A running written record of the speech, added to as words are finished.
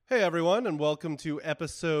Hey everyone, and welcome to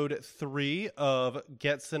episode 3 of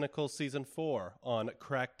Get Cynical Season 4 on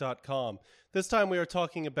crack.com. This time we're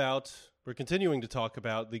continuing to talk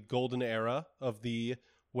about the golden era of the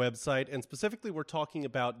website, and specifically we're talking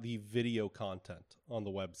about the video content on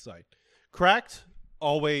the website. Cracked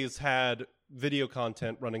always had video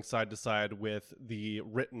content running side to side with the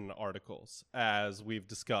written articles, as we've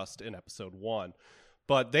discussed in episode 1.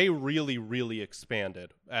 But they really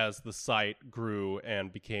expanded as the site grew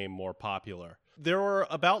and became more popular. There were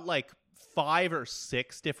about 5 or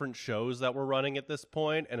 6 different shows that were running at this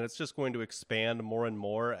point, and it's just going to expand more and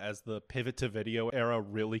more as the pivot to video era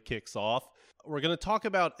really kicks off. We're going to talk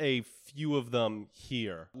about a few of them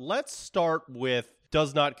here. Let's start with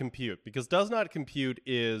Does Not Compute, because Does Not Compute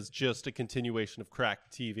is just a continuation of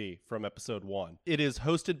Cracked TV from episode 1. It is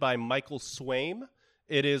hosted by Michael Swaim.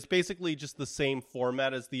 It is basically just the same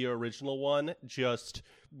format as the original one, just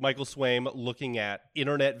Michael Swaim looking at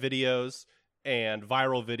internet videos and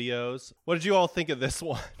viral videos. What did you all think of this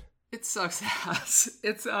one? It sucks ass.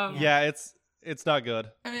 It's it's not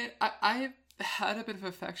good. I mean, I had a bit of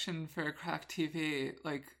affection for Crack TV.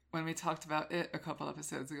 Like when we talked about it a couple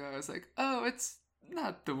episodes ago, I was like, oh, it's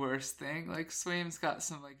not the worst thing. Like Swaim's got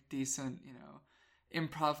some decent,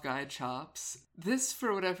 improv guy chops. This,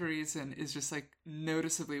 for whatever reason, is just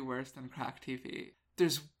noticeably worse than Crack TV.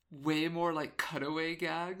 There's way more cutaway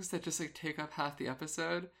gags that just take up half the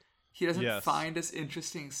episode. He doesn't find as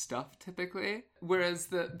interesting stuff typically. Whereas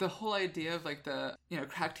the whole idea of the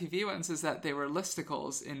Crack TV ones is that they were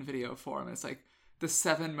listicles in video form. It's the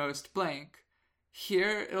 7 most blank.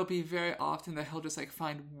 Here it'll be very often that he'll just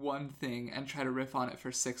find one thing and try to riff on it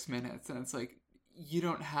for 6 minutes, and it's you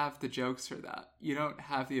don't have the jokes for that. You don't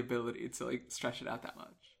have the ability to stretch it out that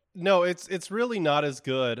much. No, it's really not as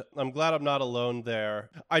good. I'm glad I'm not alone there.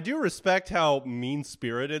 I do respect how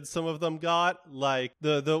mean-spirited some of them got.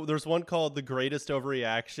 There's one called The Greatest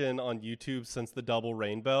Overreaction on YouTube Since the Double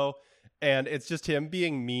Rainbow, and it's just him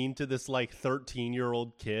being mean to this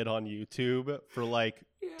 13-year-old kid on YouTube for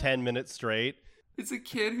 10 minutes straight. It's a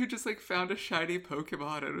kid who just found a shiny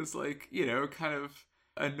Pokemon and was kind of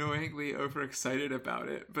annoyingly overexcited about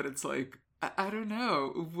it, but it's I don't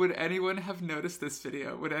know, would anyone have noticed this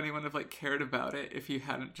video? Would anyone have cared about it if you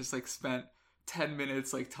hadn't just spent 10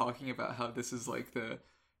 minutes talking about how this is the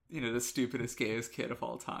the stupidest, gayest kid of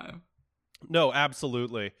all time? No,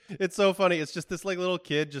 absolutely. It's so funny. It's just this little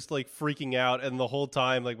kid just freaking out, and the whole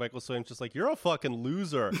time Michael Swaim's just you're a fucking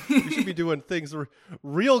loser. You should be doing things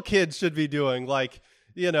real kids should be doing,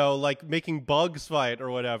 making bugs fight or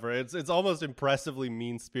whatever. It's almost impressively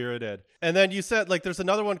mean-spirited. And then you said, there's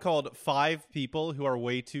another one called 5 People Who Are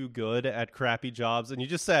Way Too Good at Crappy Jobs. And you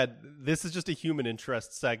just said, this is just a human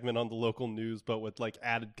interest segment on the local news, but with,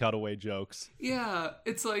 added cutaway jokes. Yeah,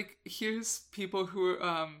 it's here's people who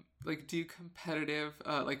do competitive,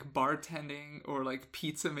 bartending or,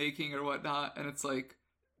 pizza making or whatnot. And it's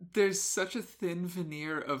there's such a thin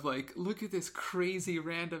veneer of look at this crazy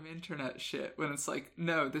random internet shit, when it's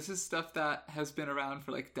no, this is stuff that has been around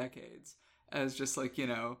for decades, as just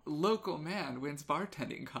local man wins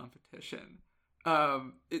bartending competition.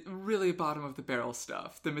 It really bottom of the barrel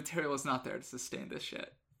stuff. The material is not there to sustain this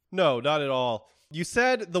shit. No, not at all. You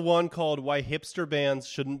said the one called Why Hipster Bands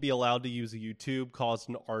Shouldn't Be Allowed to Use YouTube caused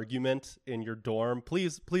an argument in your dorm.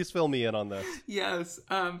 Please fill me in on this. Yes.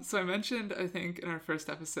 So I mentioned, I think, in our first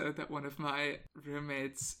episode that one of my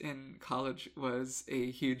roommates in college was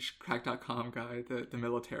a huge Crack.com guy, the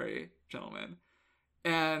military gentleman.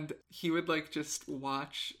 And he would just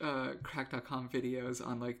watch Crack.com videos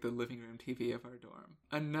on the living room TV of our dorm.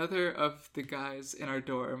 Another of the guys in our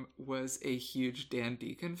dorm was a huge Dan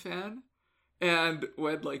Deacon fan. And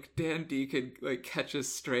when Dan Deacon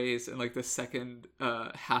catches strays in the second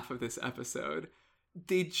half of this episode,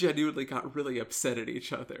 they genuinely got really upset at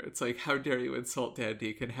each other. It's how dare you insult Dan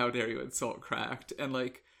Deacon? How dare you insult Cracked?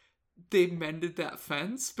 And they mended that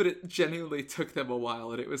fence, but it genuinely took them a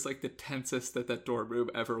while, and it was the tensest that dorm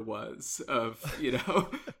room ever was. Of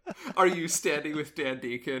are you standing with Dan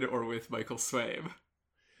Deacon or with Michael Swaim?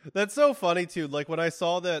 That's so funny too. When I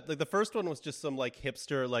saw that, the first one was just some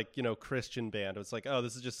hipster Christian band. It was oh,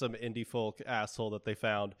 this is just some indie folk asshole that they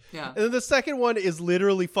found. Yeah. And then the second one is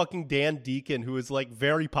literally fucking Dan Deacon, who is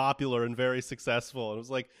very popular and very successful. And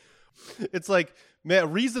it was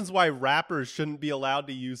man, reasons why rappers shouldn't be allowed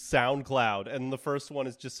to use SoundCloud. And the first one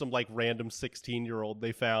is just some random 16-year-old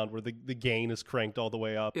they found where the gain is cranked all the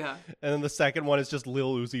way up. Yeah. And then the second one is just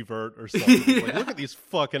Lil Uzi Vert or something. Yeah. Look at these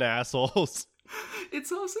fucking assholes.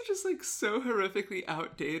 It's also just so horrifically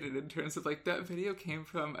outdated in terms of that video came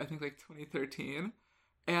from, I think 2013,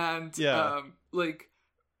 and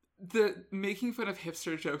the making fun of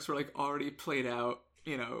hipster jokes were like already played out,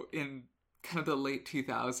 you know, in kind of the late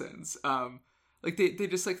 2000s. Like they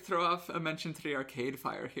just like throw off a mention to the Arcade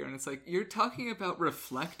Fire here, and it's like, you're talking about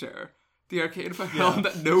Reflector, the Arcade Fire album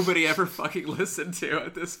that nobody ever fucking listened to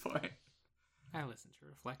at this point. I listened to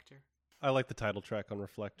Reflector. I like the title track on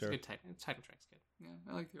Reflector. It's a good title track's good. Yeah,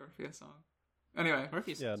 I like the Orpheus song. Anyway.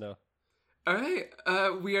 Orpheus. Yeah, no. All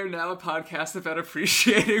right. We are now a podcast about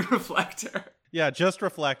appreciating Reflector. Yeah, just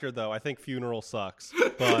Reflector though. I think Funeral sucks.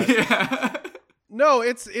 But Yeah. no,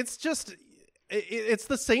 it's just it's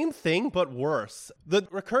the same thing but worse. The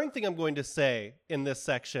recurring thing I'm going to say in this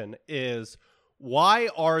section is, why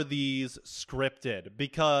are these scripted?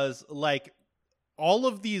 Because like all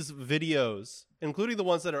of these videos, including the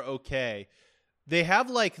ones that are okay, they have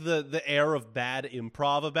like the air of bad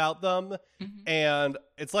improv about them. Mm-hmm. And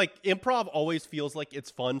it's like improv always feels like it's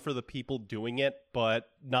fun for the people doing it, but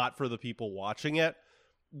not for the people watching it.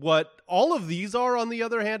 What all of these are, on the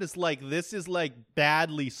other hand, is like, this is like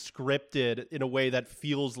badly scripted in a way that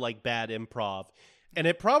feels like bad improv. And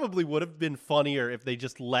it probably would have been funnier if they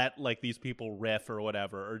just let like these people riff or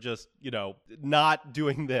whatever, or just, you know, not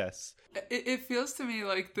doing this. It feels to me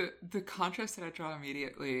like the contrast that I draw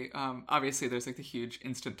immediately, obviously there's like the huge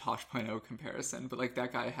Instant Tosh.0 comparison, but like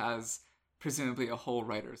that guy has presumably a whole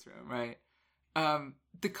writer's room, right?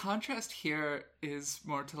 The contrast here is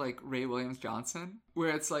more to like Ray Williams Johnson,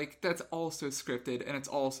 where it's like, that's also scripted, and it's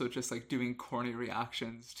also just like doing corny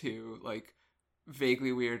reactions to like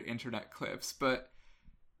vaguely weird internet clips, but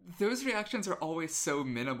those reactions are always so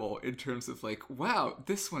minimal in terms of like, wow,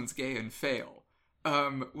 this one's gay and fail.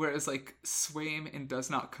 Whereas like Swaim in Does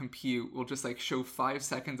Not Compute will just like show 5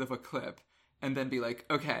 seconds of a clip and then be like,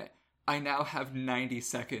 okay, I now have 90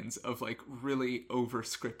 seconds of like really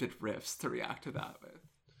over-scripted riffs to react to that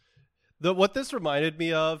with. What this reminded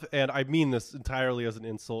me of, and I mean this entirely as an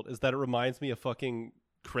insult, is that it reminds me of fucking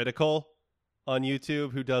Critical on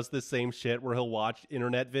YouTube, who does the same shit where he'll watch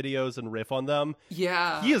internet videos and riff on them.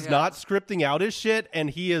 Yeah. He is not scripting out his shit,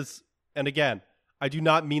 and he is, and again, I do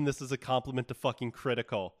not mean this as a compliment to fucking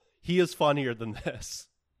Critical. He is funnier than this.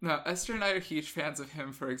 No, Esther and I are huge fans of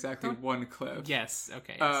him for exactly one clip. Yes,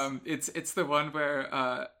 okay. Yes. It's the one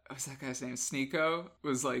where, what's that guy's name? Sneeko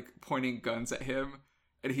was like pointing guns at him,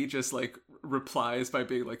 and he just like replies by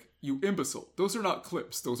being like, "You imbecile, those are not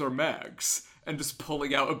clips, those are mags," and just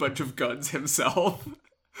pulling out a bunch of guns himself.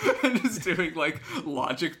 And just doing like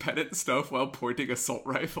logic pedant stuff while pointing assault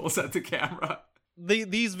rifles at the camera.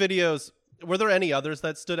 These videos, were there any others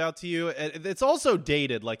that stood out to you? It's also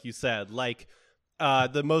dated, like you said, like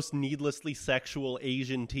the most needlessly sexual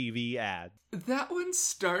Asian TV ad. That one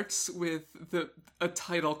starts with a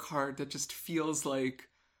title card that just feels like,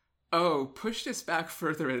 oh, push this back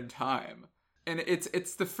further in time. And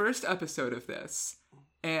it's the first episode of this.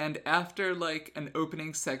 And after like an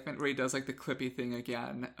opening segment where he does like the clippy thing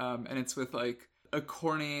again, and it's with like a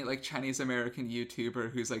corny like Chinese American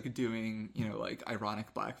YouTuber who's like doing, you know, like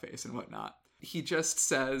ironic blackface and whatnot. He just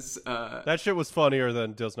says that shit was funnier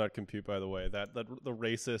than Does Not Compute, by the way. That the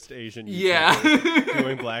racist Asian YouTuber yeah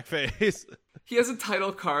doing blackface. He has a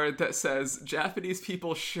title card that says Japanese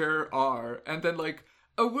people sure are, and then like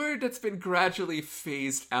a word that's been gradually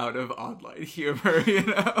phased out of online humor, you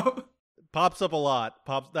know. Pops up a lot.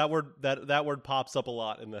 That word pops up a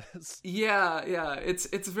lot in this. Yeah.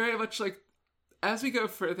 It's very much like, as we go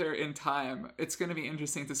further in time, it's going to be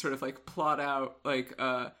interesting to sort of like plot out like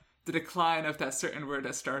the decline of that certain word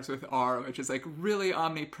that starts with R, which is like really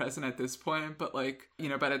omnipresent at this point, but like, you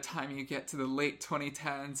know, by the time you get to the late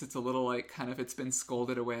 2010s, it's a little like kind of, it's been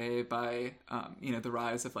scolded away by you know, the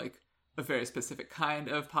rise of like a very specific kind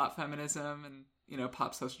of pop feminism and, you know,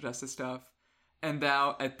 pop social justice stuff. And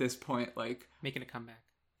now, at this point, like... making a comeback.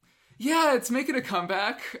 Yeah, it's making a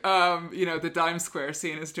comeback. You know, the Dime Square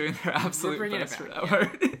scene is doing their absolute best for that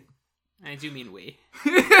word. I do mean we.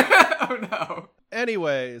 Oh, no.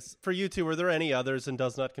 Anyways, for you two, were there any others in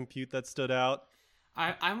Does Not Compute that stood out?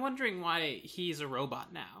 I'm wondering why he's a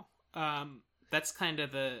robot now. That's kind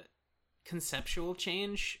of the conceptual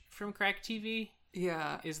change from Crack TV.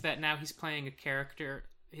 Yeah. Is that now he's playing a character.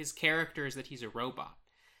 His character is that he's a robot.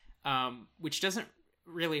 Which doesn't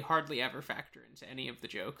really hardly ever factor into any of the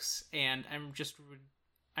jokes, and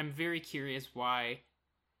I'm very curious why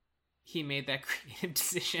he made that creative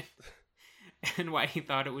decision, and why he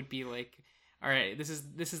thought it would be like, all right, this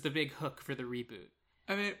is the big hook for the reboot.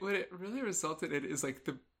 I mean, what it really resulted in is like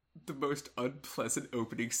the most unpleasant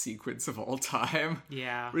opening sequence of all time.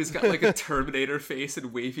 Yeah, where he's got like a Terminator face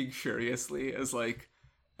and waving furiously as like,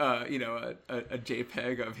 you know, a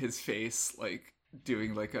JPEG of his face like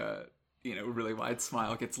doing like a, you know, really wide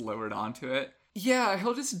smile gets lowered onto it. Yeah,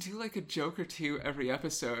 he'll just do like a joke or two every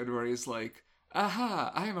episode where he's like,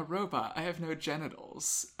 aha, I am a robot, I have no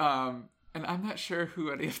genitals. And I'm not sure who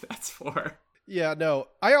any of that's for. Yeah, no.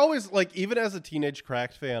 I always, like, even as a teenage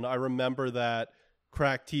Cracked fan, I remember that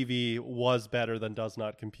Cracked TV was better than Does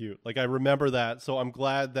Not Compute. Like, I remember that, so I'm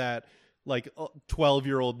glad that, like,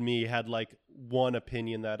 12-year-old me had, like, one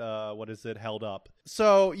opinion that, held up.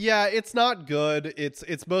 So, yeah, it's not good.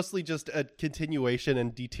 It's mostly just a continuation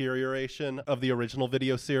and deterioration of the original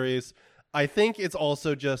video series. I think it's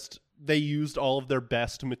also just they used all of their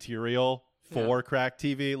best material for Crack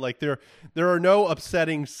TV. Like there are no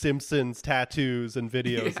upsetting Simpsons tattoos and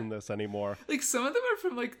videos in this anymore. Like some of them are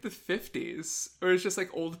from like the 50s, or it's just like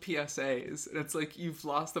old PSAs, and it's like you've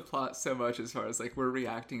lost the plot so much as far as like we're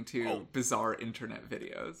reacting to bizarre internet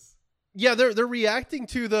videos. Yeah, they're reacting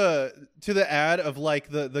to the ad of like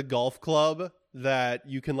the golf club that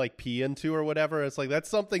you can like pee into or whatever. It's like that's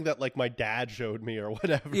something that like my dad showed me or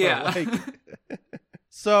whatever. Yeah. Like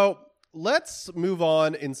so let's move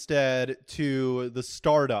on instead to The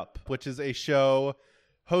Startup, which is a show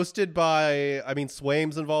hosted by, I mean,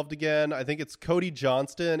 Swaim's involved again. I think it's Cody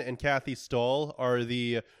Johnston and Kathy Stoll are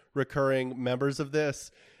the recurring members of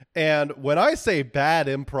this. And when I say bad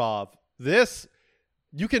improv, this,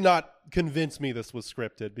 you cannot convince me this was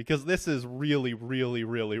scripted because this is really, really,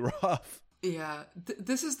 really rough. Yeah,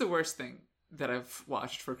 this is the worst thing that I've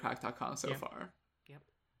watched for Crack.com so far. Yep.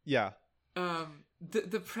 Yeah.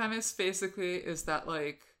 The premise basically is that,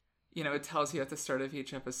 like, you know, it tells you at the start of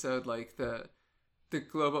each episode, like, the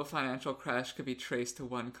global financial crash could be traced to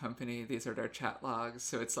one company. These are their chat logs.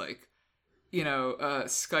 So it's like, you know,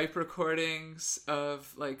 Skype recordings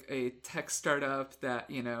of, like, a tech startup that,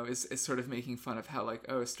 you know, is sort of making fun of how, like,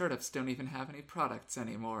 oh, startups don't even have any products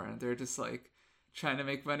anymore. And they're just, like, trying to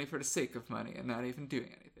make money for the sake of money and not even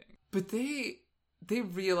doing anything. But they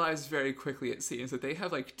realize very quickly, it seems, that they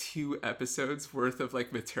have like 2 episodes worth of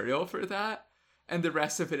like material for that, and the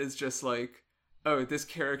rest of it is just like, oh, this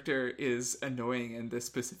character is annoying in this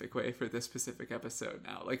specific way for this specific episode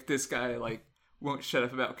now. Like this guy like won't shut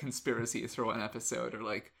up about conspiracies for one episode, or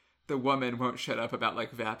like the woman won't shut up about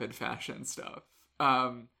like vapid fashion stuff.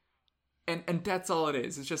 And that's all it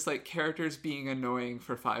is. It's just like characters being annoying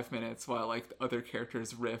for 5 minutes while like the other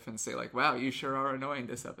characters riff and say like, wow, you sure are annoying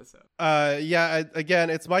this episode. Again,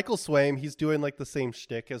 it's Michael Swaim. He's doing like the same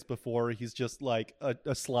shtick as before. He's just like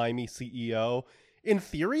a slimy CEO. In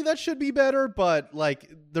theory, that should be better, but like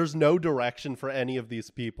there's no direction for any of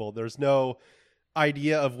these people. There's no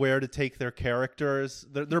idea of where to take their characters.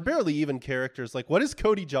 They're barely even characters. Like, what is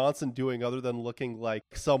Cody Johnson doing other than looking like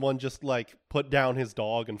someone just like put down his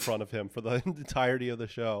dog in front of him for the entirety of the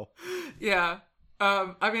show? Yeah.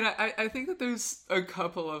 I mean, I think that there's a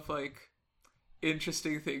couple of like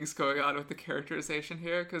interesting things going on with the characterization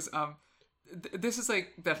here, because this is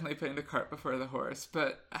like definitely putting the cart before the horse.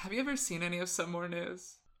 But have you ever seen any of Some More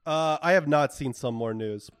News? I have not seen Some More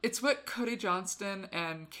News. It's what Cody Johnston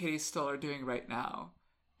and Katie Stoll are doing right now.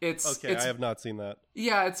 I have not seen that.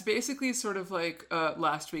 Yeah, it's basically sort of like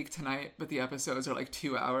Last Week Tonight, but the episodes are like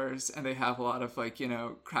 2 hours, and they have a lot of like, you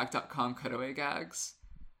know, Crack.com cutaway gags.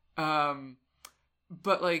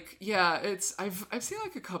 But like, yeah, I've seen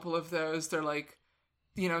like a couple of those. They're like,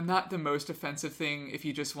 you know, not the most offensive thing if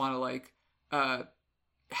you just want to like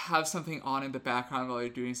have something on in the background while you're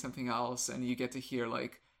doing something else, and you get to hear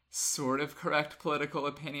like sort of correct political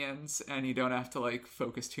opinions, and you don't have to like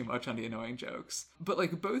focus too much on the annoying jokes. But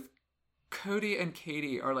like both Cody and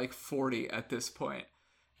Katie are like 40 at this point,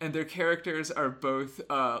 and their characters are both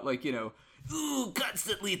like, you know, ooh,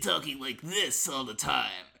 constantly talking like this all the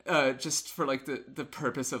time, just for like the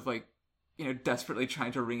purpose of like, you know, desperately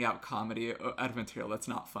trying to wring out comedy out of material that's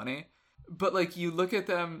not funny. But like you look at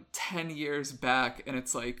them 10 years back, and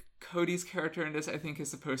it's like Cody's character in this, I think,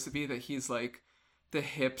 is supposed to be that he's like the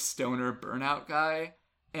hip stoner burnout guy,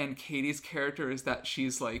 and Katie's character is that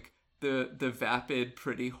she's like the vapid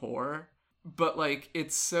pretty whore. But like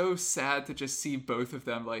it's so sad to just see both of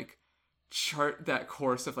them like chart that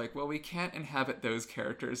course of like, well, we can't inhabit those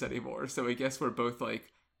characters anymore, so I guess we're both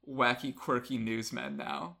like wacky quirky newsmen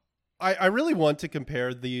now. I really want to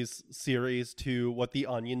compare these series to what The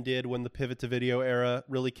Onion did when the pivot to video era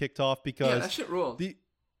really kicked off, because that shit ruled.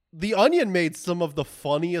 The Onion made some of the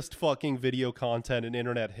funniest fucking video content in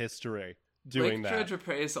internet history doing that. Judge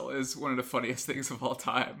Appraisal is one of the funniest things of all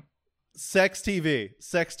time. Sex TV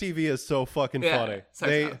is so fucking funny.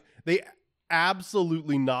 They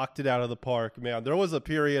absolutely knocked it out of the park, man. There was a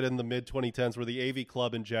period in the mid 2010s where the AV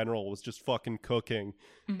Club in general was just fucking cooking,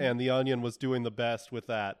 and The Onion was doing the best with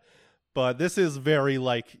that. But this is very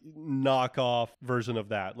like knockoff version of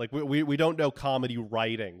that. Like we don't know comedy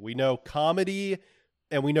writing. We know comedy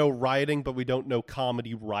and we know writing, but we don't know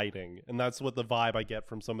comedy writing. And that's what the vibe I get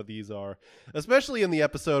from some of these are. Especially in the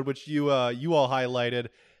episode which you all highlighted,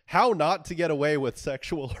 how not to get away with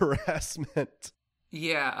sexual harassment.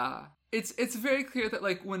 Yeah. It's very clear that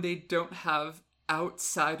like when they don't have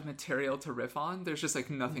outside material to riff on, there's just like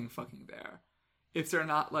nothing fucking there. If they're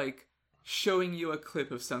not like showing you a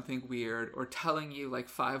clip of something weird or telling you like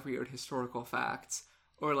 5 weird historical facts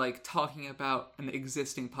or like talking about an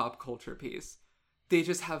existing pop culture piece, they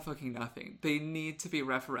just have fucking nothing. They need to be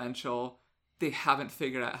referential. They haven't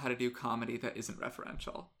figured out how to do comedy that isn't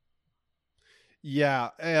referential. Yeah,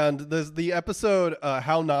 and the episode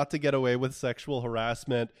How Not to Get Away with Sexual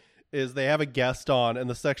Harassment is they have a guest on, and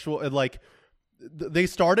the sexual like they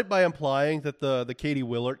started by implying that the Katie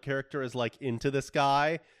Willard character is like into this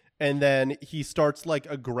guy. And then he starts like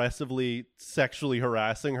aggressively sexually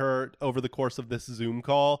harassing her over the course of this Zoom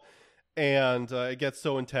call. And it gets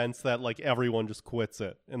so intense that like everyone just quits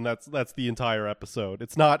it. And that's the entire episode.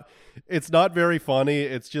 It's not very funny.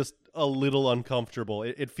 It's just a little uncomfortable.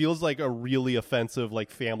 It feels like a really offensive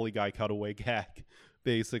like Family Guy cutaway gag,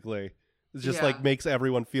 basically. It just like makes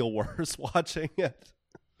everyone feel worse watching it.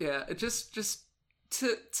 Yeah, it just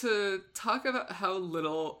To talk about how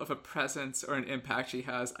little of a presence or an impact she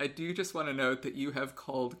has, I do just want to note that you have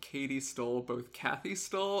called Katie Stoll both Kathy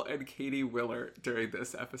Stoll and Katie Willard during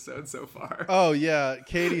this episode so far. Oh, yeah.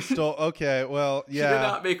 Katie Stoll. Okay, well, yeah. She did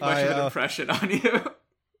not make much of an impression on you.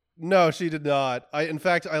 No, she did not. In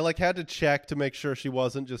fact, I like had to check to make sure she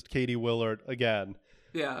wasn't just Katie Willard again.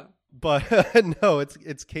 Yeah. But no,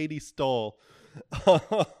 it's Katie Stoll.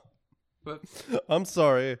 But I'm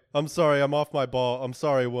sorry. I'm off my ball. I'm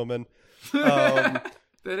sorry, woman. That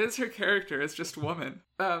is her character. It's just woman.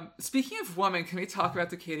 Speaking of woman, can we talk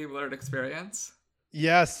about the Katie Willard experience?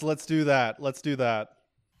 Yes, let's do that.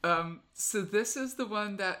 So this is the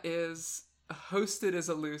one that is hosted as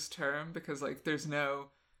a loose term because like there's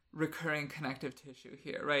no recurring connective tissue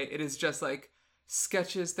here, right? It is just like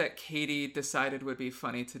sketches that Katie decided would be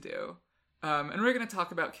funny to do. And we're going to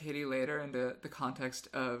talk about Katie later in the context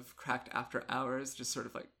of Cracked After Hours, just sort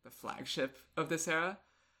of like the flagship of this era.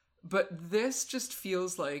 But this just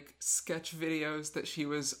feels like sketch videos that she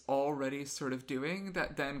was already sort of doing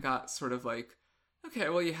that then got sort of like, okay,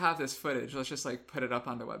 well, you have this footage. Let's just like put it up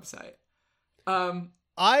on the website.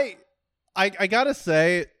 I gotta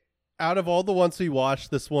say, out of all the ones we watched,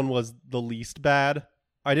 this one was the least bad.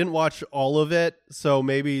 I didn't watch all of it, so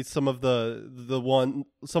maybe some of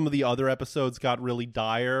the other episodes got really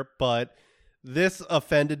dire, but this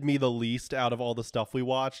offended me the least out of all the stuff we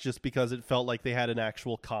watched, just because it felt like they had an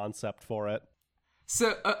actual concept for it.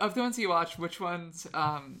 So, of the ones you watched, which one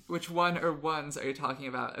or ones are you talking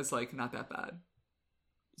about as like not that bad?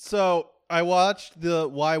 So I watched the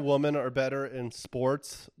Why Women Are Better in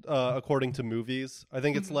Sports according to movies. I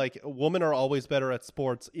think it's like women are always better at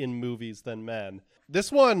sports in movies than men. This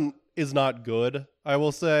one is not good, I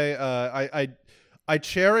will say. I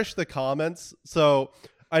cherish the comments. So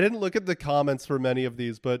I didn't look at the comments for many of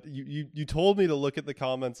these, but you told me to look at the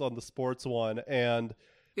comments on the sports one. And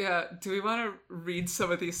yeah, do we want to read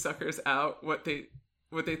some of these suckers out, what they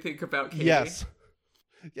think about Katie? Yes.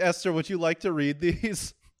 Esther, would you like to read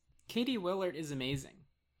these? Katie Willard is amazing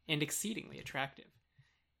and exceedingly attractive.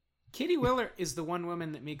 Katie Willard is the one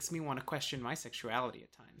woman that makes me want to question my sexuality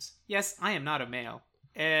at times. Yes, I am not a male.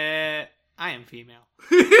 I am female.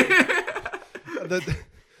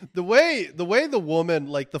 The way the woman,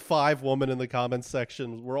 like the 5 women in the comments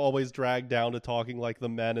section, were always dragged down to talking like the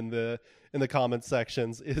men in the comments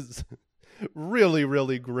sections is really,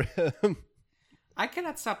 really grim. I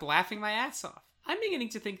cannot stop laughing my ass off. I'm beginning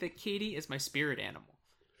to think that Katie is my spirit animal.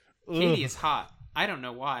 Katie is hot. I don't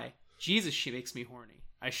know why. Jesus, she makes me horny.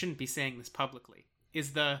 I shouldn't be saying this publicly.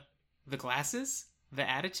 Is the glasses? The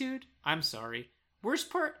attitude? I'm sorry.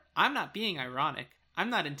 Worst part, I'm not being ironic. I'm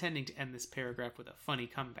not intending to end this paragraph with a funny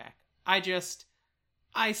comeback. I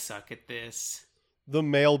suck at this. The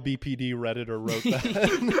male BPD Redditor wrote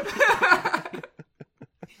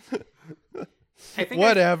that.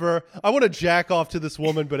 Whatever. I want to jack off to this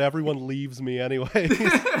woman, but everyone leaves me anyway.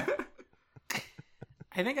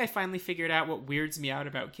 I think I finally figured out what weirds me out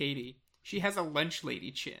about Katie. She has a lunch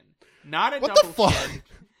lady chin. Not a double chin.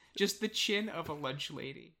 Just the chin of a lunch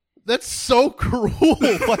lady. That's so cruel. What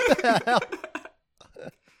the hell?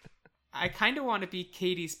 I kind of want to be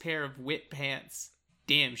Katie's pair of wit pants.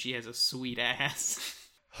 Damn, she has a sweet ass.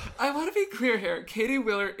 I want to be clear here. Katie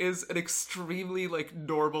Willard is an extremely like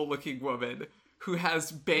normal looking woman who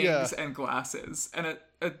has bangs and glasses. And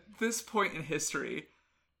at this point in history,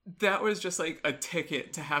 that was just like a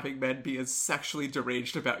ticket to having men be as sexually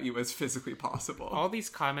deranged about you as physically possible. All these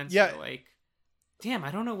comments are like, damn,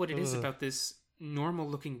 I don't know what it is about this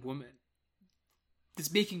normal-looking woman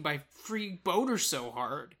that's making my free boner so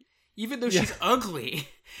hard, even though she's ugly.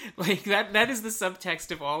 Like, that is the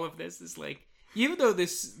subtext of all of this, is like, even though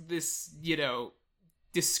this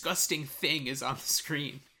disgusting thing is on the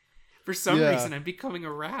screen, for some reason I'm becoming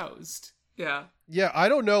aroused. Yeah. Yeah, I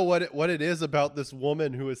don't know what it is about this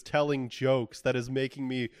woman who is telling jokes that is making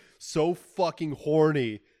me so fucking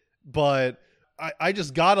horny, but I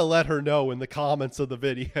just gotta let her know in the comments of the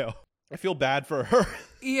video. I feel bad for her.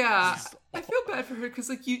 Yeah, I feel bad for her because,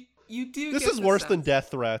 like, you do. This is worse than death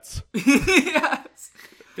threats. Yes.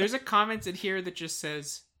 There's a comment in here that just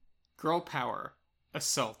says, "Girl power,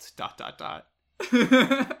 assault, ...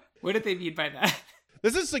 What did they mean by that?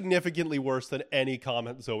 This is significantly worse than any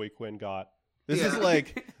comment Zoe Quinn got.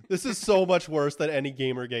 This is so much worse than any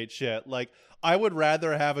Gamergate shit. Like, I would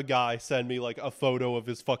rather have a guy send me like a photo of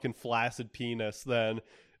his fucking flaccid penis than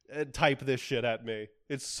type this shit at me.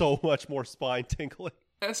 It's so much more spine tingling.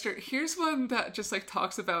 Esther, here's one that just like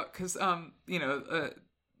talks about, because the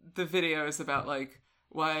video is about like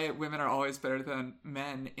why women are always better than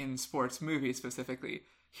men in sports movies specifically.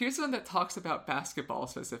 Here's one that talks about basketball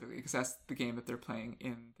specifically, because that's the game that they're playing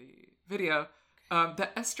in the video.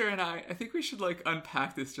 That Esther and I think we should like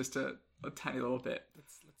unpack this just a tiny little bit.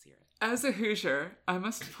 Let's hear it. As a Hoosier, I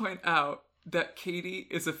must point out that Katie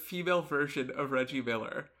is a female version of Reggie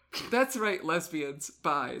Miller. That's right, lesbians,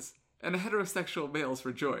 bis, and heterosexual males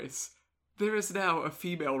rejoice. There is now a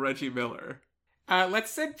female Reggie Miller.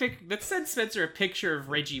 Let's send Spencer a picture of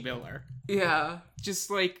Reggie Miller. Yeah,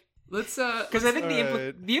 just like, let's because I think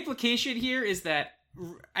the implication here is that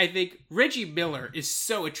I think Reggie Miller is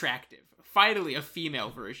so attractive. Finally, a female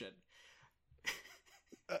version.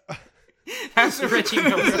 That's what Reggie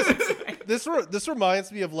Miller is. This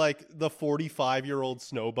reminds me of like the 45-year-old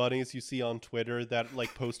snow bunnies you see on Twitter that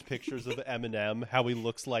like post pictures of Eminem, how he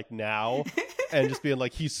looks like now, and just being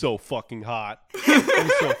like, he's so fucking hot.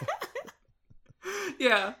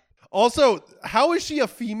 Yeah. Also, how is she a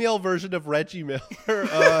female version of Reggie Miller?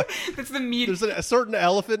 That's the mean. There's a certain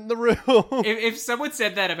elephant in the room. If someone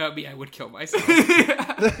said that about me, I would kill myself.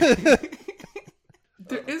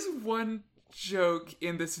 There is one joke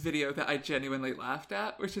in this video that I genuinely laughed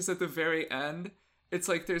at, which is at the very end. It's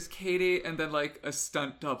like there's Katie and then like a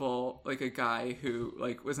stunt double, like a guy who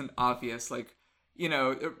like was an obvious like,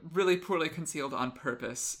 really poorly concealed on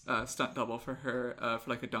purpose stunt double for her for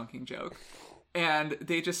like a dunking joke. And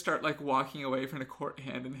they just start like walking away from the court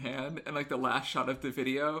hand in hand, and like the last shot of the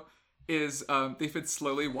video is they've been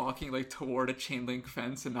slowly walking like toward a chain link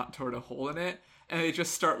fence and not toward a hole in it, and they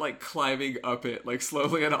just start like climbing up it like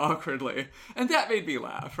slowly and awkwardly, and that made me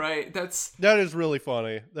laugh. Right? That is really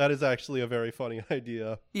funny. That is actually a very funny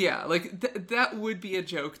idea. Yeah, like that would be a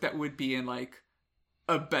joke that would be in like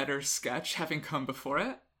a better sketch having come before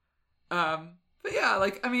it. But yeah,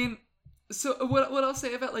 like I mean. So what I'll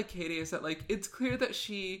say about like Katie is that like it's clear that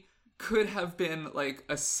she could have been like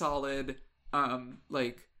a solid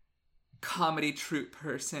like comedy troupe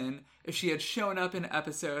person if she had shown up in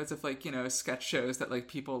episodes of like sketch shows that like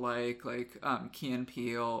people like Key and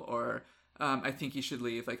Peele or I Think You Should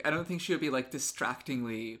Leave. Like I don't think she would be like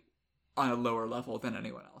distractingly on a lower level than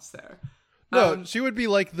anyone else there. No, she would be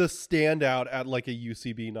like the standout at like a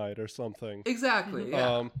UCB night or something. Exactly.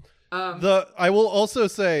 Yeah. I will also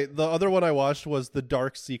say the other one I watched was The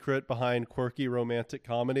Dark Secret Behind Quirky Romantic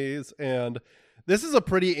Comedies, and this is a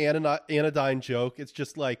pretty anodyne joke. It's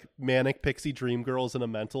just like manic pixie dream girls in a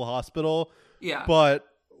mental hospital. Yeah. But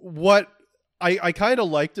what I kind of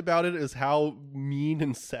liked about it is how mean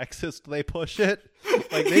and sexist they push it.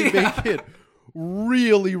 Like they make it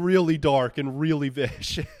really, really dark and really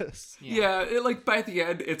vicious. Yeah, like by the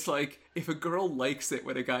end, it's like if a girl likes it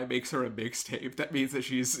when a guy makes her a mixtape, that means that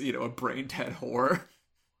she's a brain dead whore.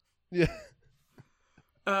 Yeah.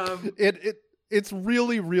 It's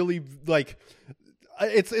really, really like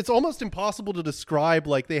it's almost impossible to describe.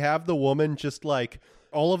 Like they have the woman just like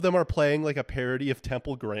all of them are playing like a parody of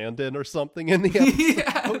Temple Grandin or something in the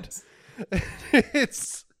episode. Yes.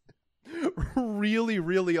 It's really,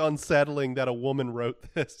 really unsettling that a woman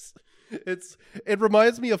wrote this. It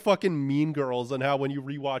reminds me of fucking Mean Girls and how when you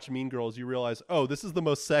rewatch Mean Girls you realize, oh, this is the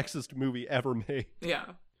most sexist movie ever made.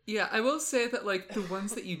 Yeah, I will say that like the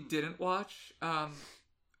ones that you didn't watch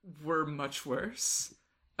were much worse.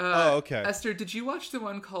 Oh, okay. Esther, did you watch the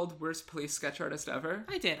one called Worst Police Sketch Artist Ever?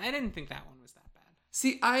 I did. I didn't think that one was that bad.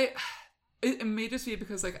 See, it may just be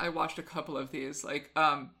because like I watched a couple of these. Like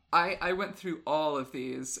I went through all of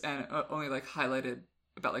these and only like highlighted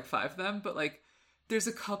about like 5 of them, but like there's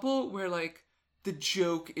a couple where like the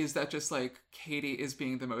joke is that just like Katie is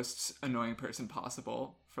being the most annoying person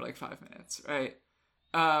possible for like 5 minutes, right?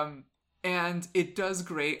 And it does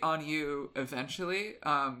grate on you eventually.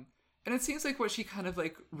 And it seems like what she kind of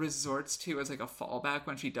like resorts to as like a fallback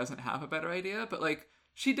when she doesn't have a better idea, but like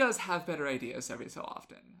she does have better ideas every so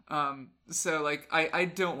often. So like I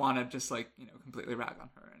don't want to just like, you know, completely rag on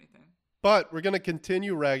her or anything. But we're going to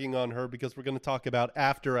continue ragging on her because we're going to talk about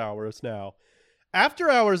After Hours now.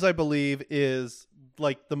 After Hours, I believe, is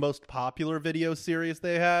like the most popular video series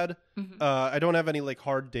they had. Mm-hmm. I don't have any like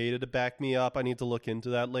hard data to back me up. I need to look into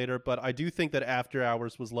that later. But I do think that After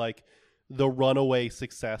Hours was like the runaway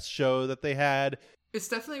success show that they had. It's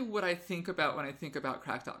definitely what I think about when I think about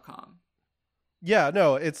crack.com. Yeah,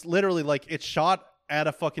 no, it's literally like it's shot at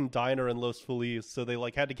a fucking diner in Los Feliz, so they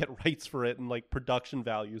like had to get rights for it and like production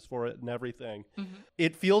values for it and everything. Mm-hmm.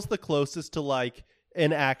 It feels the closest to like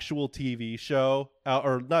an actual TV show,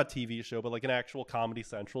 or not TV show, but like an actual Comedy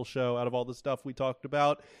Central show out of all the stuff we talked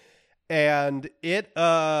about. And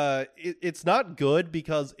it's not good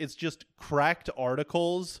because it's just cracked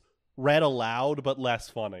articles read aloud, but less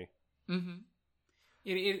funny. Mm-hmm.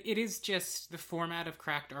 It is just the format of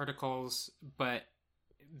cracked articles, but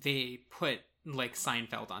they put like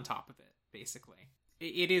Seinfeld on top of it, basically.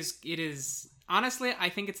 It is honestly, I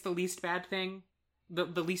think it's the least bad thing. The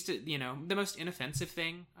least, you know, the most inoffensive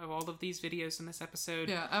thing of all of these videos in this episode.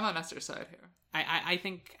 Yeah, I'm on Esther's side here. I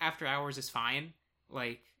think After Hours is fine.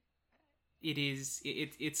 Like,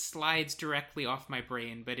 it slides directly off my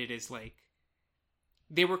brain, but it is like,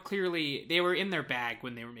 they were in their bag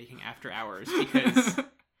when they were making After Hours, because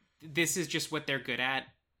this is just what they're good at,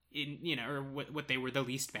 or what they were the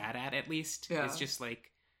least bad at least. Yeah. It's just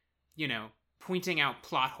like, you know, pointing out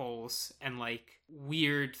plot holes and like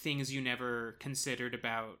weird things you never considered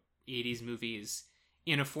about 80s movies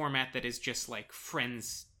in a format that is just like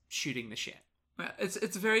friends shooting the shit.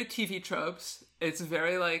 It's very TV tropes. It's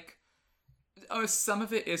very like, some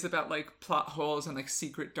of it is about like plot holes and like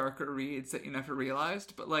secret darker reads that you never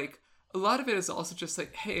realized, but like a lot of it is also just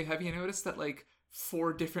like, hey, have you noticed that like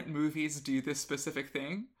 4 different movies do this specific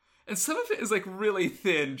thing? And some of it is like really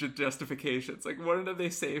thin justifications. Like one of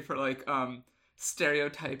they say for like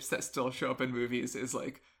stereotypes that still show up in movies is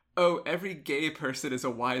like, oh, every gay person is a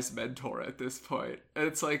wise mentor at this point. And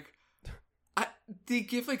it's like, they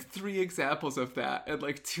give like 3 examples of that, and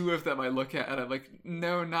like 2 of them I look at and I'm like,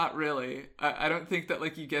 no, not really. I don't think that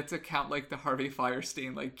like you get to count like the Harvey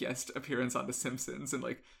Fierstein like guest appearance on The Simpsons in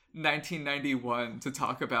like 1991 to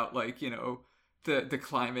talk about like, you know, the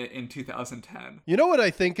climate in 2010. You know what I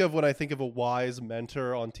think of when I think of a wise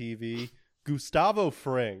mentor on TV? Gustavo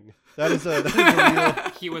Fring. That is a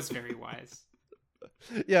real... He was very wise.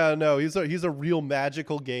 Yeah, no, he's a real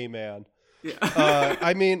magical gay man. Yeah.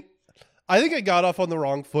 I mean, I think I got off on the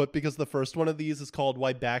wrong foot because the first one of these is called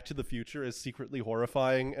Why Back to the Future is Secretly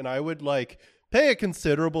Horrifying, and I would like pay a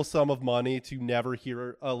considerable sum of money to never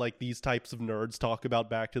hear like these types of nerds talk about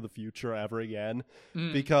Back to the Future ever again,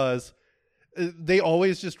 because they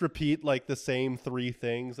always just repeat like the same 3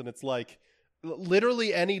 things, and it's like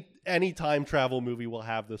literally any time travel movie will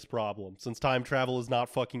have this problem, since time travel is not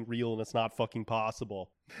fucking real and it's not fucking possible.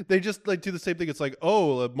 They just like do the same thing. It's like,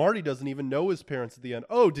 oh, Marty doesn't even know his parents at the end.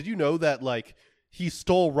 Oh, did you know that like he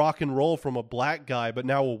stole rock and roll from a black guy, but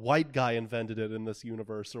now a white guy invented it in this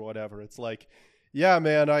universe or whatever? It's like, yeah,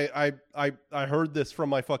 man, I heard this from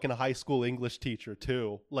my fucking high school English teacher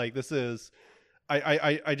too. Like, this is,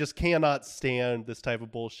 I just cannot stand this type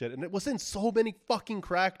of bullshit. And it was in so many fucking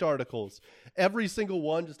cracked articles. Every single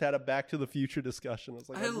one just had a Back to the Future discussion. I was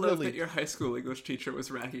like, I love that your high school English teacher was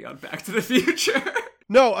ragging on Back to the Future.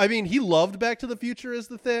 No, I mean, he loved Back to the Future is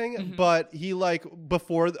the thing, but he like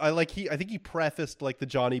before I think he prefaced like the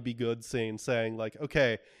Johnny B. Good scene saying like,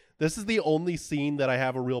 okay, this is the only scene that I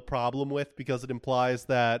have a real problem with because it implies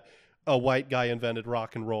that a white guy invented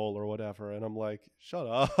rock and roll or whatever. And I'm like, shut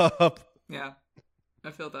up. Yeah,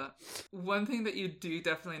 I feel that. One thing that you do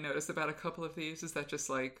definitely notice about a couple of these is that just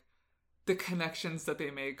like the connections that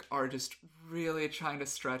they make are just really trying to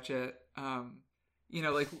stretch it. You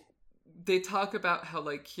know, like they talk about how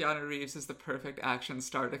like Keanu Reeves is the perfect action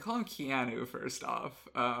star. They call him Keanu first off.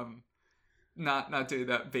 Not doing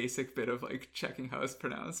that basic bit of like checking how it's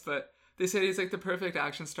pronounced, but they say he's like the perfect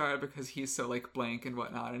action star because he's so like blank and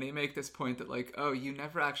whatnot. And they make this point that like, oh, you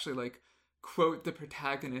never actually like quote the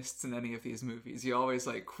protagonists in any of these movies. You always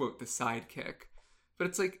like quote the sidekick. But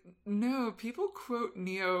it's like, no, people quote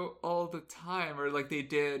Neo all the time, or like they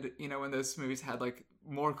did, you know, when those movies had like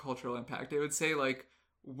more cultural impact. They would say like,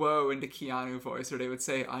 whoa into Keanu voice, or they would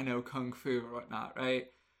say, I know Kung Fu or whatnot, right?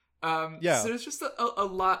 Yeah. So there's just a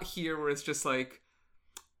lot here where it's just like,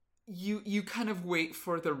 you kind of wait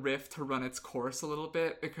for the riff to run its course a little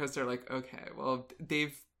bit, because they're like, okay, well,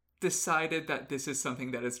 they've decided that this is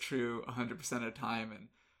something that is true 100% of the time, and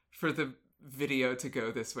for the video to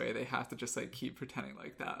go this way, they have to just like keep pretending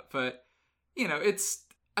like that. But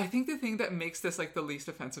I think the thing that makes this like the least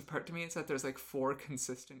offensive part to me is that there's like 4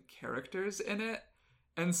 consistent characters in it.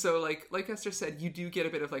 And so like Esther said, you do get a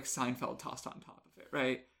bit of like Seinfeld tossed on top of it,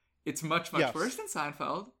 right? It's much Yes. worse than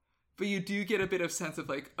Seinfeld, but you do get a bit of sense of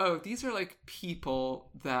like, oh, these are like people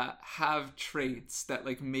that have traits that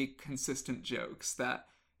like make consistent jokes that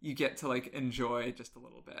you get to like enjoy just a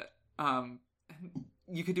little bit. And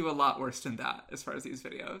you could do a lot worse than that as far as these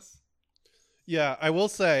videos. Yeah, I will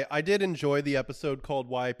say I did enjoy the episode called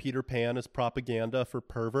 "Why Peter Pan is Propaganda for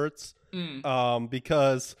Perverts,"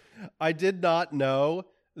 because I did not know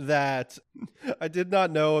that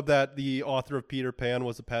the author of Peter Pan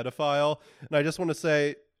was a pedophile, and I just want to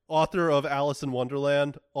say, author of Alice in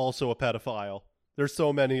Wonderland, also a pedophile. There's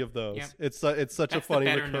so many of those. Yep. It's such a That's funny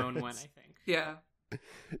the better recurrence. known one, I think. Yeah.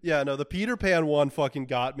 Yeah, no, the Peter Pan one fucking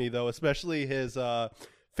got me though, especially his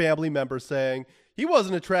family members saying he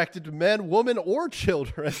wasn't attracted to men, women, or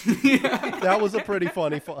children. Yeah. That was a pretty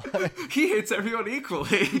funny find. He hates everyone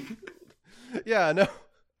equally. Yeah, no.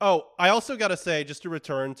 Oh, I also got to say, just to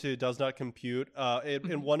return to Does Not Compute,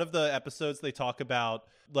 in one of the episodes, they talk about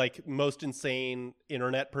like most insane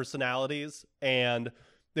internet personalities, and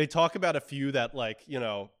they talk about a few that like,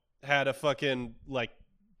 had a fucking like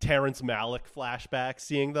Terrence Malick flashback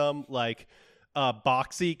seeing them. Like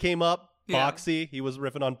Boxy came up. Yeah. Boxy, he was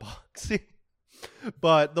riffing on Boxy.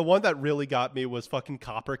 But the one that really got me was fucking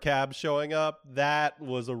Copper Cab showing up. That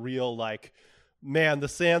was a real like, man, the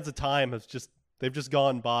sands of time they've just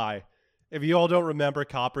gone by. If you all don't remember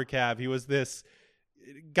Copper Cab, he was this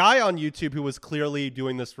guy on YouTube who was clearly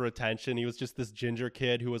doing this for attention. He was just this ginger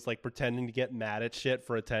kid who was like pretending to get mad at shit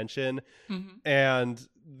for attention. Mm-hmm. And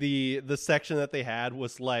the section that they had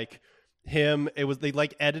was like they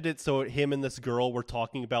like edited so him and this girl were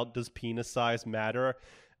talking about, does penis size matter?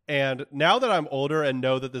 And now that I'm older and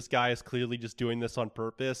know that this guy is clearly just doing this on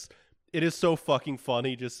purpose, it is so fucking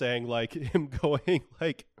funny just saying like him going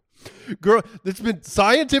like, girl, it's been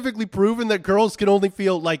scientifically proven that girls can only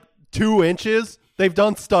feel like 2 inches. They've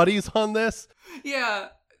done studies on this. Yeah.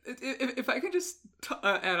 If I could just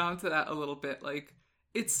add on to that a little bit, like,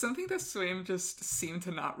 it's something that Swaim just seemed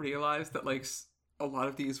to not realize, that like a lot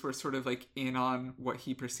of these were sort of like in on what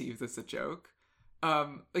he perceives as a joke.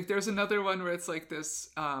 Like there's another one where it's like this,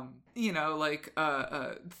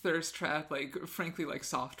 thirst trap, like frankly like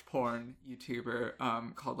soft porn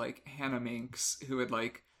YouTuber called like Hannah Minx, who would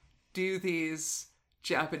like do these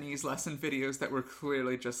Japanese lesson videos that were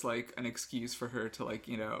clearly just like an excuse for her to like,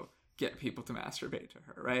 get people to masturbate to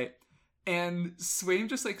her, right? And Swaim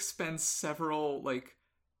just like spends several like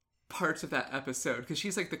parts of that episode, because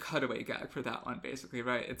she's like the cutaway gag for that one basically,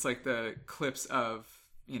 right? It's like the clips of,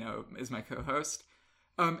 is my co-host.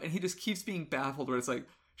 And he just keeps being baffled where it's like,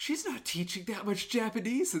 she's not teaching that much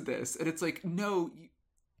Japanese in this. And it's like, no,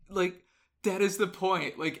 like, that is the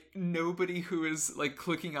point. Like, nobody who is, like,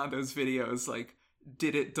 clicking on those videos, like,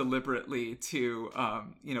 did it deliberately to,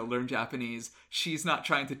 learn Japanese. She's not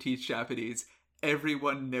trying to teach Japanese.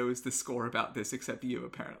 Everyone knows the score about this except you,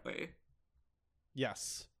 apparently.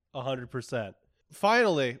 Yes, 100%.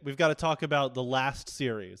 Finally, we've got to talk about the last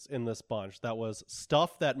series in this bunch. That was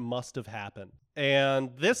Stuff That Must Have Happened.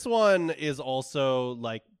 And this one is also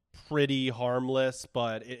like pretty harmless,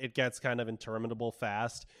 but it gets kind of interminable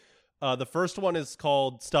fast. The first one is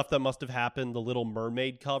called Stuff That Must Have Happened, the Little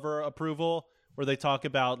Mermaid cover approval, where they talk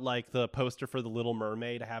about like the poster for the Little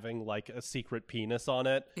Mermaid having like a secret penis on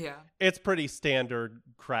it. Yeah. It's pretty standard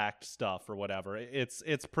cracked stuff or whatever. It's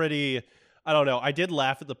pretty, I don't know. I did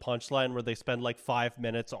laugh at the punchline where they spend like 5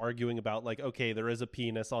 minutes arguing about like, okay, there is a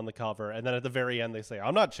penis on the cover. And then at the very end, they say,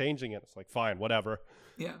 I'm not changing it. It's like, fine, whatever.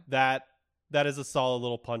 Yeah. That is a solid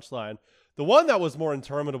little punchline. The one that was more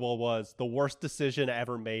interminable was the worst decision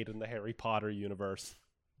ever made in the Harry Potter universe.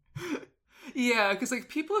 Yeah, because like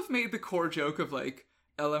people have made the core joke of like,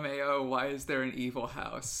 LMAO, why is there an evil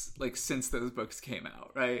house? Like since those books came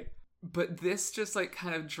out, right? But this just like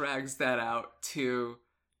kind of drags that out to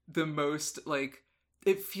the most like,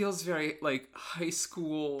 it feels very like high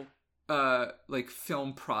school like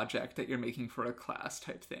film project that you're making for a class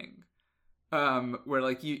type thing. Where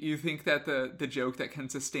like you think that the joke that can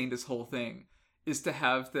sustain this whole thing is to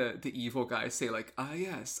have the evil guy say like, ah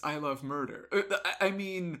yes, I love murder. I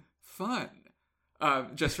mean fun.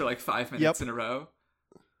 Just for like 5 minutes in a row.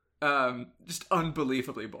 Just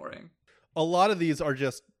unbelievably boring. A lot of these are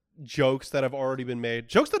just jokes that have already been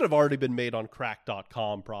made on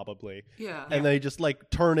crack.com probably. Yeah. And they just like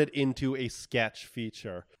turn it into a sketch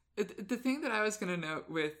feature. The thing that I was going to note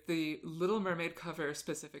with the Little Mermaid cover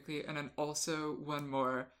specifically, and then also one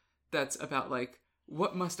more that's about like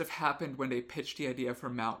what must have happened when they pitched the idea for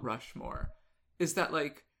Mount Rushmore, is that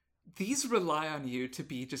like these rely on you to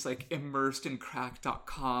be just like immersed in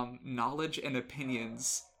crack.com knowledge and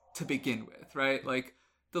opinions to begin with, right? Like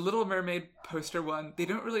the Little Mermaid poster one, they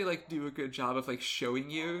don't really like do a good job of like showing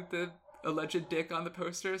you the alleged dick on the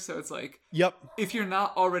poster. So it's like, yep, if you're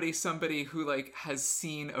not already somebody who like has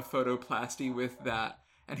seen a photoplasty with that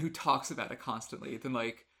and who talks about it constantly, then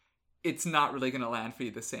like it's not really going to land for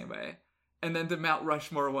you the same way. And then the Mount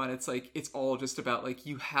Rushmore one, it's like, it's all just about like,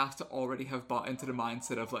 you have to already have bought into the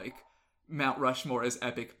mindset of like, Mount Rushmore is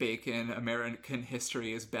epic bacon, American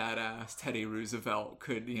history is badass, Teddy Roosevelt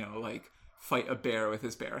could, you know, like fight a bear with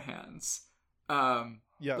his bare hands.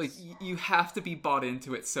 Yes. Like you have to be bought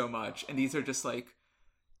into it so much, and these are just like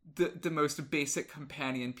the most basic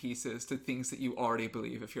companion pieces to things that you already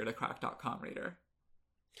believe if you're the crack.com reader.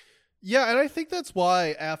 Yeah, and I think that's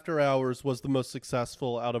why After Hours was the most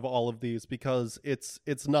successful out of all of these, because it's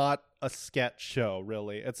not a sketch show,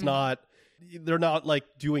 really. It's not, they're not like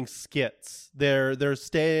doing skits. They're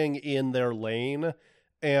staying in their lane.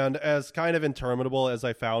 And as kind of interminable as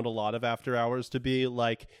I found a lot of After Hours to be,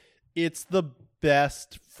 like, it's the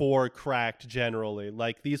best for Cracked generally.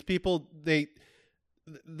 Like, these people,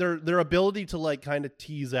 their ability to like kind of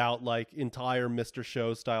tease out like entire Mr.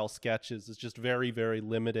 Show style sketches is just very, very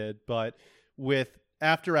limited. But with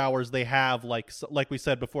After Hours, they have like we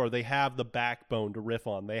said before, they have the backbone to riff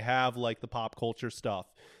on. They have like the pop culture stuff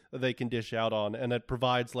that they can dish out on, and it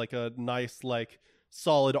provides like a nice like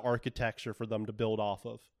solid architecture for them to build off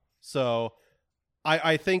of. So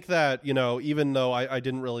I think that, you know, even though I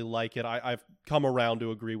didn't really like it, I've come around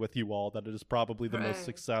to agree with you all that it is probably the most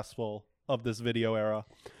successful of this video era.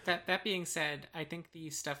 That being said, I think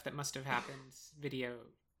the Stuff That Must Have Happened video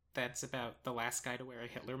that's about the last guy to wear a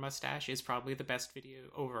Hitler mustache is probably the best video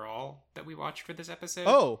overall that we watched for this episode.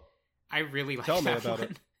 Oh, I really like tell me that about one.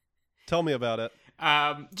 it. Tell me about it.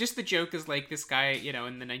 Just the joke is like this guy, you know,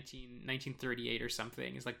 in the 1938 or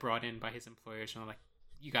something, is like brought in by his employers, and I'm like,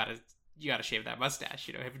 you gotta shave that mustache.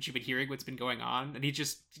 You know, haven't you been hearing what's been going on? And he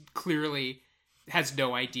just clearly has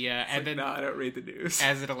no idea. It's and like, then I don't read the news.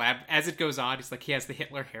 As it goes on, he's like, he has the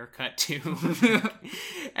Hitler haircut too.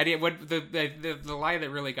 And the line that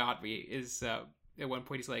really got me is at one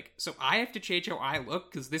point he's like, so I have to change how I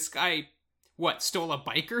look because this guy stole a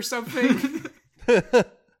bike or something.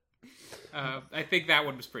 I think that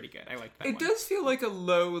one was pretty good. I like that one. It does feel like a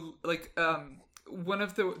low, like one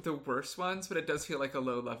of the worst ones, but it does feel like a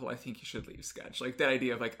low level I think you should leave sketch. Like the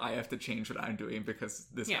idea of like, I have to change what I'm doing because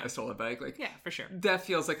this guy stole a bike. Like, yeah, for sure. That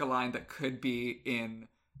feels like a line that could be in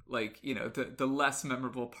like, you know, the less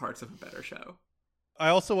memorable parts of a better show. I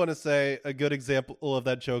also want to say a good example of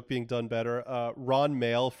that joke being done better. Ron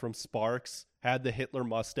Mail from Sparks had the Hitler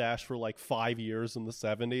mustache for like 5 years in the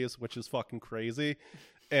 70s, which is fucking crazy.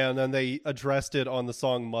 And then they addressed it on the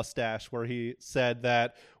song Mustache, where he said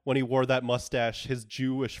that when he wore that mustache, his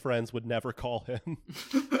Jewish friends would never call him.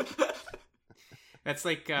 That's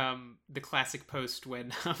like the classic post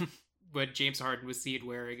when James Harden was seen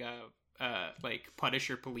wearing a like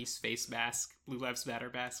Punisher police face mask, Blue Lives Matter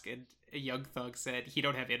mask, and a young thug said, he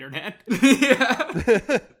don't have internet.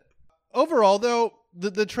 Yeah. Overall, though,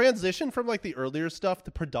 the transition from like the earlier stuff,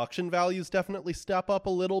 the production values definitely step up a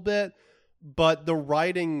little bit. But the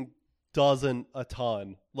writing doesn't a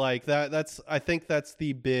ton. Like I think that's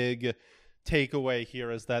the big takeaway here,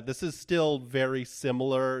 is that this is still very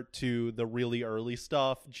similar to the really early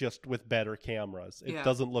stuff, just with better cameras. It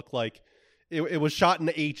doesn't look like it was shot in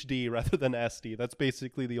HD rather than SD. That's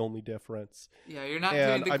basically the only difference. Yeah, you're not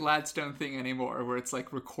doing the Gladstone thing anymore, where it's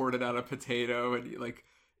like recorded on a potato, and like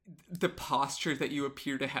the posture that you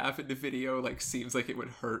appear to have in the video like seems like it would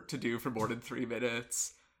hurt to do for more than 3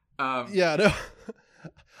 minutes. Yeah, no.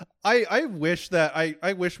 I wish that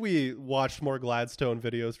I wish we watched more Gladstone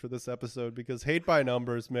videos for this episode, because Hate by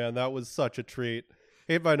Numbers, man, that was such a treat.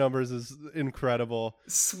 Hate by Numbers is incredible.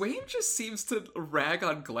 Swain just seems to rag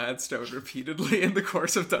on Gladstone repeatedly in the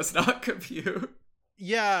course of Does Not Compute.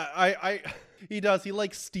 Yeah, he does. He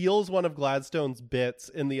like steals one of Gladstone's bits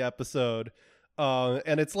in the episode.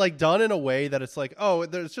 And it's like done in a way that it's like, oh,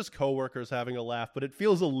 there's just coworkers having a laugh, but it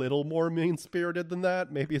feels a little more mean-spirited than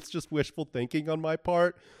that. Maybe it's just wishful thinking on my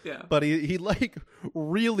part. Yeah. But he like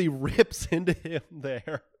really rips into him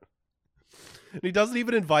there. And he doesn't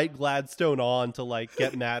even invite Gladstone on to like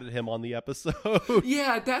get mad at him on the episode.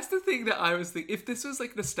 Yeah, that's the thing that I was thinking. If this was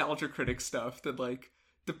like nostalgia critic stuff, then like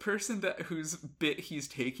the person whose bit he's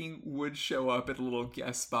taking would show up at a little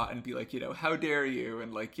guest spot and be like, how dare you,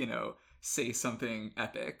 and like, say something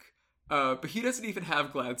epic. But he doesn't even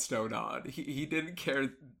have Gladstone on. He didn't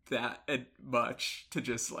care that much to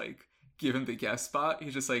just like give him the guest spot.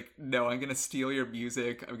 He's just like, no, I'm gonna steal your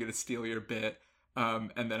music, I'm gonna steal your bit,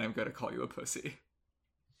 and then I'm gonna call you a pussy.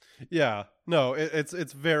 Yeah, no,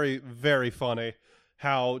 it's very, very funny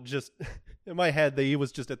how just in my head he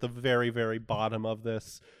was just at the very, very bottom of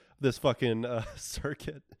this fucking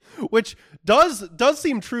circuit, which does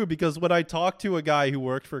seem true, because when I talked to a guy who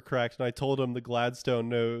worked for Cracked and I told him the Gladstone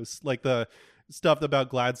knows, like the stuff about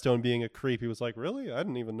Gladstone being a creep, he was like, really? I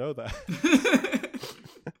didn't even know that.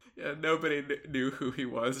 Yeah, nobody knew who he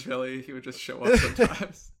was, really. He would just show up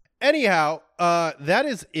sometimes. Anyhow, that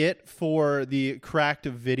is it for the Cracked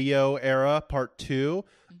video era part 2.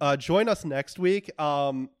 Join us next week.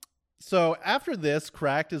 So after this,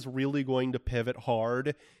 Cracked is really going to pivot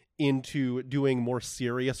hard into doing more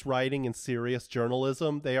serious writing and serious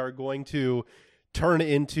journalism. They are going to turn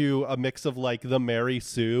into a mix of like the Mary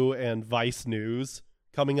Sue and Vice News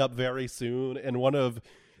coming up very soon, and one of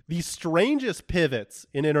the strangest pivots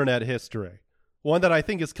in internet history. One that I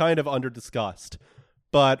think is kind of under-discussed.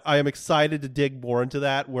 But I am excited to dig more into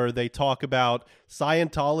that, where they talk about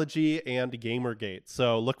Scientology and Gamergate.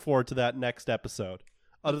 So look forward to that next episode.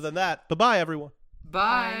 Other than that, bye-bye, everyone.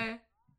 Bye.